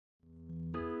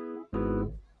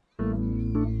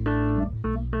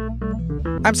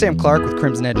I'm Sam Clark with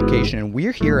Crimson Education, and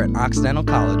we're here at Occidental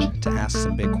College to ask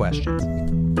some big questions.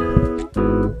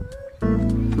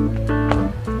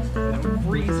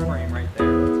 Freeze frame right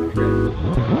there. That's gonna be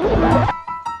good.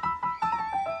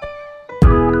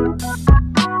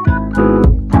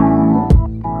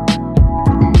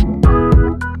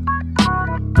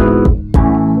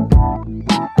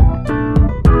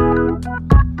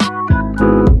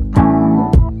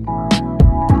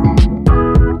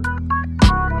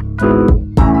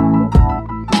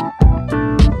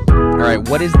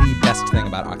 What is the best thing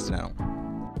about Occidental?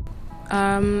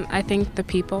 I think the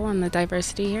people and the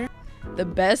diversity here. The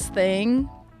best thing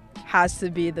has to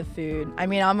be the food. I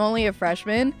mean, I'm only a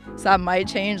freshman, so that might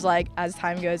change like as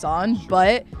time goes on,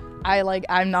 but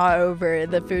I'm not over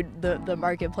the food, the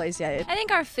marketplace yet. I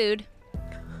think our food.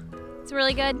 It's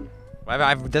really good.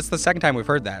 That's the second time we've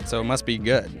heard that, so it must be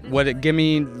good.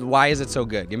 Why is it so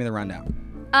good? Give me the rundown.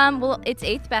 Well, it's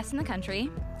 8th best in the country.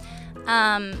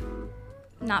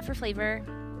 Not for flavor.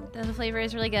 The flavor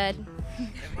is really good.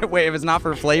 Wait, if it's not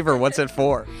for flavor, what's it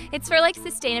for? It's for like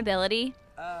sustainability.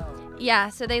 Oh. Yeah,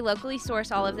 so they locally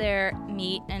source all of their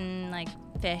meat and like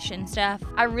fish and stuff.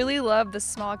 I really love the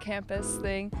small campus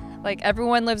thing. Like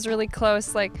everyone lives really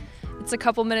close. Like it's a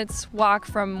couple minutes walk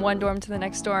from one dorm to the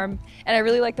next dorm. And I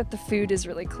really like that the food is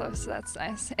really close. So that's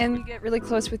nice. And you get really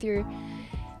close with you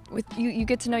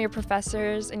get to know your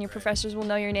professors, and your professors will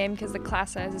know your name because the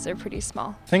class sizes are pretty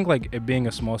small. I think like it being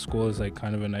a small school is like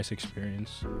kind of a nice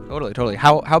experience. Totally.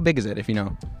 How big is it, if you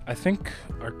know? I think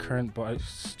our current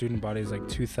student body is like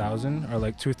 2,000 or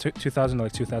like 2,000 to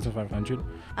like 2,500.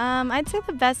 I'd say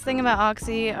the best thing about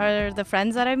Oxy are the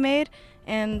friends that I've made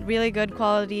and really good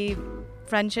quality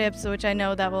friendships, which I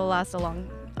know that will last a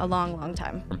long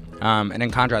time. And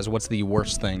in contrast, what's the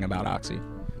worst thing about Oxy?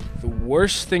 The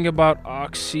worst thing about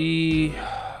Oxy,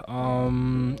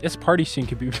 its party scene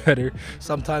could be better.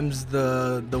 Sometimes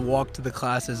the walk to the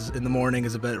classes in the morning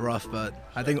is a bit rough,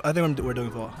 but I think we're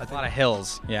doing well. A lot of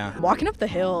hills, yeah. Walking up the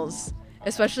hills,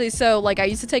 especially so like I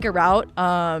used to take a route,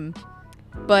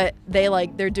 but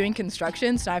they're doing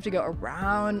construction, so I have to go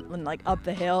around and like up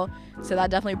the hill, so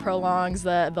that definitely prolongs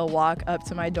the walk up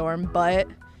to my dorm, but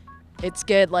it's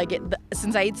good.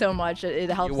 Since I eat so much,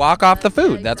 it helps. You walk off the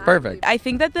food. That's perfect. I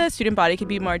think that the student body could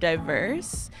be more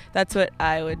diverse. That's what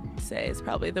I would say is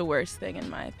probably the worst thing in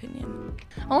my opinion.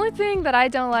 Only thing that I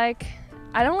don't like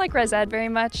res ed very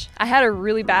much. I had a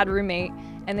really bad roommate,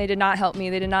 and they did not help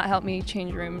me. They did not help me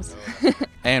change rooms.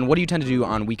 And what do you tend to do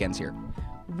on weekends here?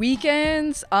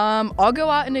 Weekends, I'll go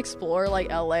out and explore like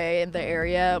LA and the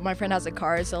area. My friend has a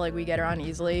car, so like we get around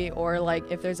easily. Or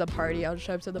like if there's a party, I'll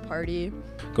show up to the party.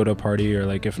 Go to a party, or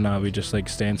like if not, we just like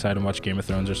stay inside and watch Game of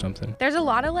Thrones or something. There's a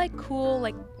lot of like cool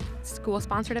like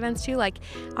school-sponsored events too. Like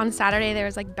on Saturday, there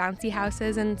was like bouncy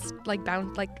houses and like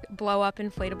blow up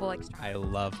inflatable like. I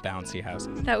love bouncy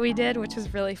houses. That we did, which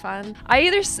was really fun.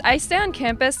 I stay on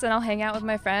campus and I'll hang out with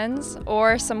my friends,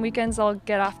 or some weekends I'll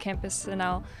get off campus and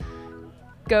I'll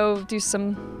go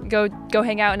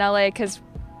hang out in LA because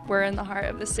we're in the heart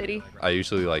of the city. I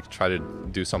usually like try to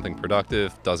do something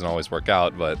productive. Doesn't always work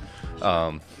out, but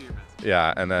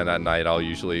yeah. And then at night I'll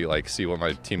usually like see what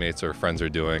my teammates or friends are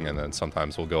doing, and then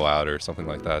sometimes we'll go out or something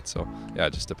like that. So yeah,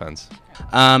 it just depends.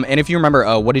 And if you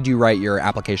remember, what did you write your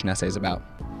application essays about?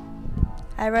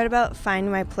 I wrote about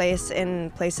finding my place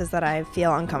in places that I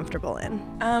feel uncomfortable in.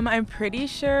 I'm pretty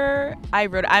sure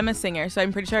I'm a singer, so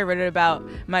I'm pretty sure I wrote it about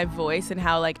my voice and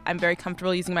how like I'm very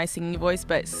comfortable using my singing voice,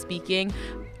 but speaking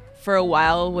for a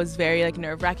while was very like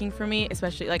nerve-wracking for me,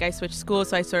 especially like I switched schools,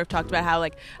 so I sort of talked about how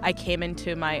like I came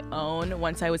into my own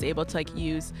once I was able to like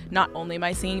use not only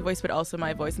my singing voice but also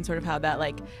my voice, and sort of how that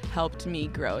like helped me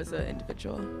grow as an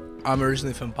individual. I'm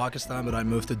originally from Pakistan, but I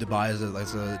moved to Dubai as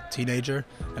a teenager,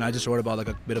 and I just wrote about like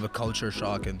a bit of a culture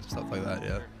shock and stuff like that.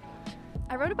 Yeah.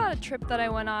 I wrote about a trip that I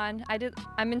went on.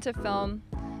 I'm into film,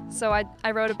 so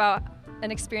I wrote about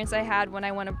an experience I had when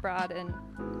I went abroad and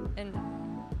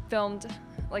filmed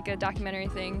like a documentary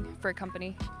thing for a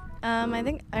company. I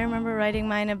think I remember writing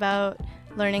mine about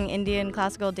learning Indian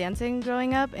classical dancing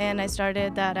growing up, and I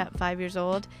started that at 5 years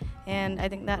old. And I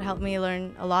think that helped me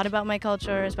learn a lot about my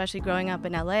culture, especially growing up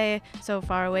in LA, so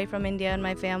far away from India and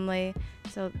my family.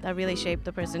 So that really shaped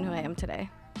the person who I am today.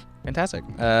 Fantastic.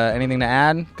 Anything to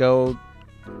add? Go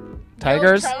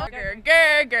Tigers!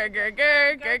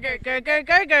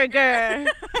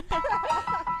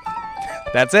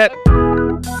 That's it.